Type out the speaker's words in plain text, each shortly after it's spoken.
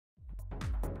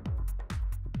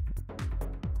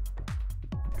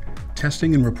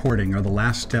Testing and reporting are the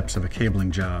last steps of a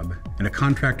cabling job, and a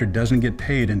contractor doesn't get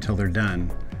paid until they're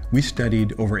done. We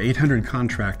studied over 800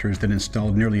 contractors that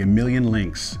installed nearly 1 million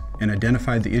links and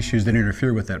identified the issues that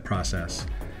interfere with that process.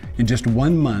 In just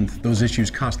 1 month, those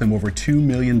issues cost them over $2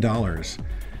 million.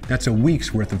 That's a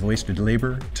week's worth of wasted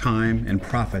labor, time, and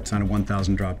profits on a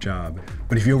 1,000 drop job.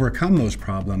 But if you overcome those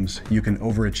problems, you can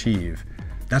overachieve.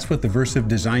 That's what the Versiv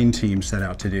design team set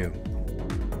out to do.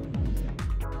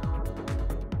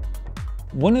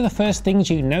 One of the first things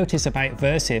you notice about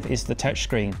Versiv is the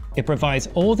touchscreen. It provides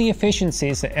all the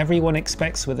efficiencies that everyone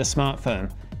expects with a smartphone: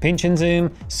 pinch and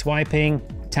zoom, swiping,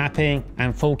 tapping,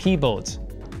 and full keyboards.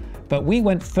 But we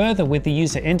went further with the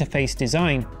user interface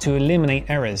design to eliminate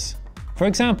errors. For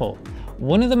example,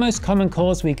 one of the most common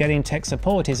calls we get in tech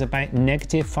support is about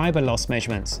negative fiber loss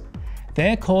measurements.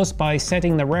 They're caused by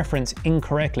setting the reference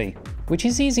incorrectly, which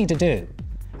is easy to do.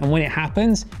 And when it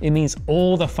happens, it means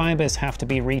all the fibers have to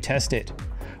be retested.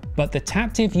 But the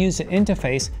Taptive user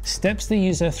interface steps the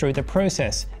user through the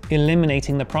process,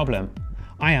 eliminating the problem.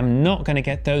 I am not going to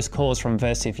get those calls from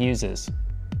Versiv users.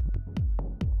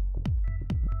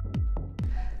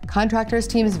 Contractors'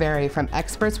 teams vary from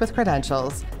experts with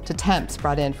credentials to temps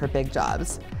brought in for big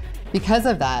jobs. Because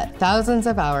of that, thousands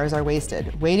of hours are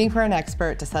wasted waiting for an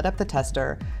expert to set up the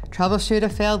tester, troubleshoot a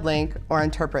failed link, or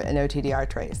interpret an OTDR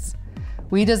trace.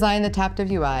 We designed the Taptive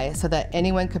UI so that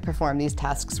anyone could perform these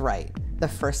tasks right the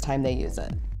first time they use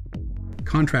it.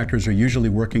 Contractors are usually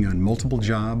working on multiple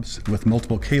jobs with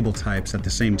multiple cable types at the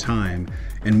same time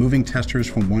and moving testers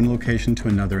from one location to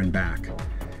another and back.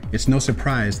 It's no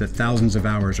surprise that thousands of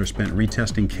hours are spent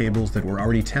retesting cables that were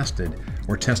already tested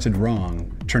or tested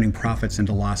wrong, turning profits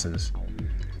into losses.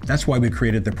 That's why we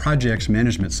created the projects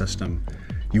management system.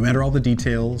 You enter all the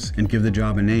details and give the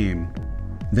job a name.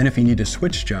 Then if you need to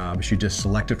switch jobs, you just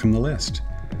select it from the list.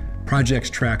 Projects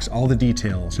tracks all the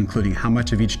details, including how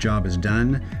much of each job is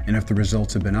done and if the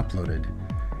results have been uploaded.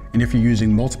 And if you're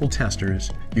using multiple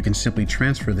testers, you can simply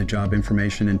transfer the job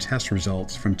information and test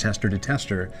results from tester to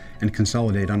tester and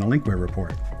consolidate on a linkware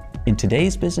report. In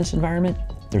today's business environment,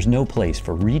 there's no place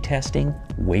for retesting,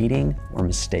 waiting, or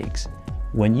mistakes.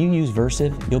 When you use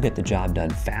Versiv, you'll get the job done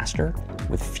faster,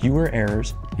 with fewer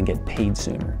errors, and get paid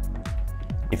sooner.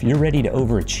 If you're ready to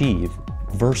overachieve,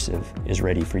 Versiv is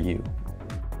ready for you.